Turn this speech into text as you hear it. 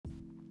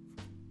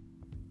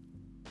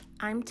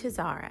I'm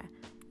Tazara,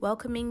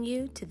 welcoming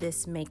you to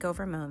this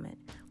makeover moment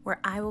where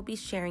I will be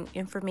sharing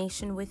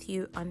information with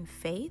you on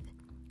faith,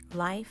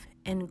 life,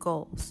 and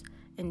goals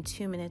in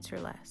 2 minutes or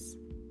less.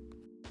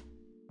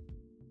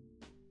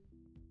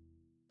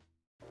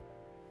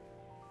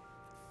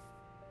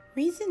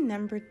 Reason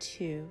number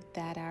 2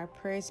 that our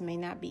prayers may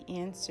not be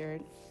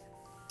answered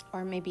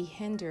or may be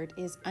hindered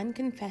is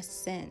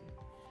unconfessed sin.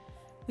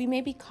 We may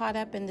be caught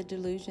up in the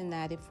delusion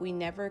that if we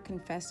never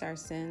confess our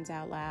sins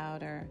out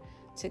loud or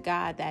to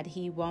God, that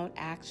He won't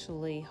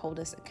actually hold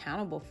us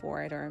accountable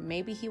for it, or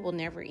maybe He will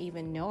never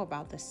even know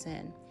about the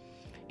sin.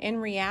 In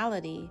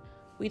reality,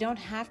 we don't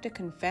have to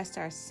confess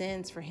our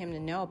sins for Him to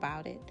know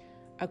about it.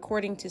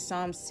 According to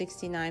Psalm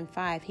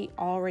 69:5, He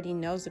already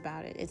knows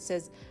about it. It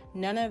says,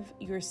 "None of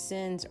your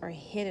sins are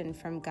hidden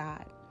from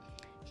God."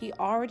 He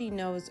already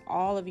knows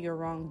all of your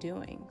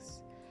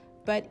wrongdoings.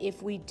 But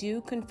if we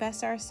do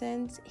confess our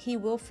sins, He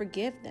will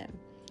forgive them.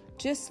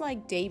 Just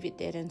like David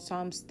did in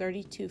Psalms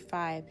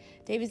 32:5,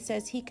 David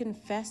says he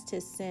confessed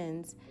his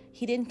sins.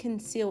 He didn't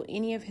conceal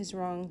any of his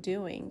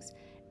wrongdoings,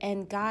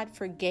 and God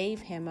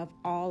forgave him of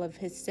all of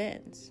his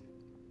sins.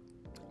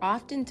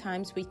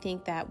 Oftentimes we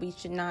think that we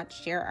should not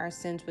share our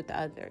sins with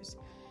others.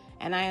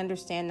 And I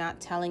understand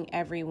not telling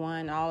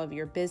everyone all of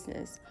your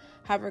business.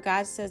 However,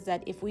 God says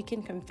that if we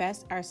can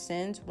confess our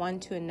sins one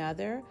to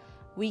another,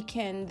 we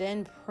can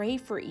then pray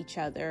for each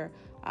other.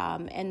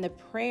 And the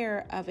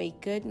prayer of a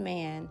good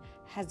man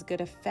has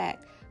good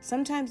effect.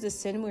 Sometimes the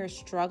sin we're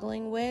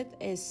struggling with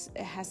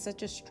has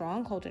such a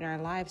stronghold in our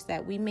lives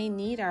that we may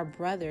need our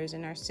brothers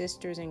and our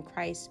sisters in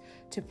Christ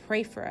to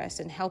pray for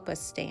us and help us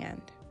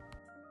stand.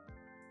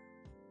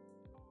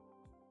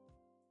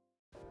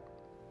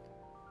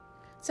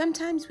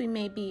 Sometimes we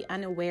may be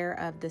unaware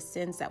of the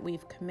sins that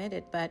we've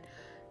committed, but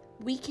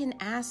we can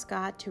ask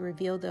God to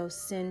reveal those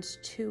sins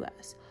to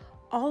us.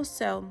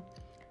 Also,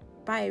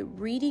 by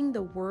reading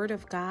the Word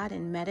of God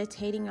and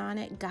meditating on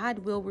it, God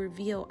will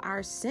reveal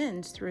our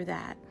sins through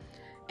that.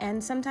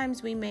 And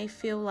sometimes we may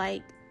feel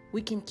like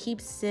we can keep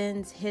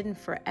sins hidden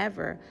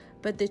forever,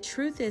 but the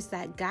truth is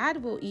that God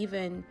will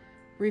even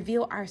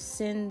reveal our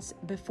sins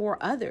before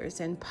others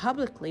and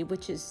publicly,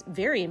 which is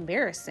very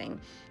embarrassing.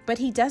 But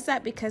He does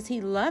that because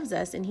He loves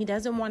us and He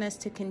doesn't want us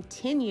to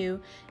continue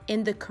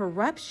in the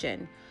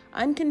corruption.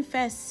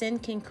 Unconfessed sin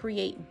can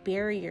create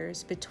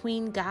barriers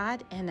between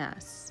God and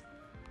us.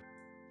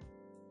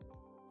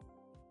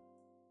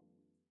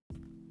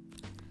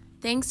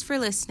 Thanks for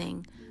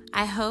listening.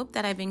 I hope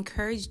that I've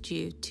encouraged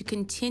you to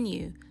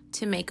continue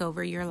to make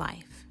over your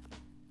life.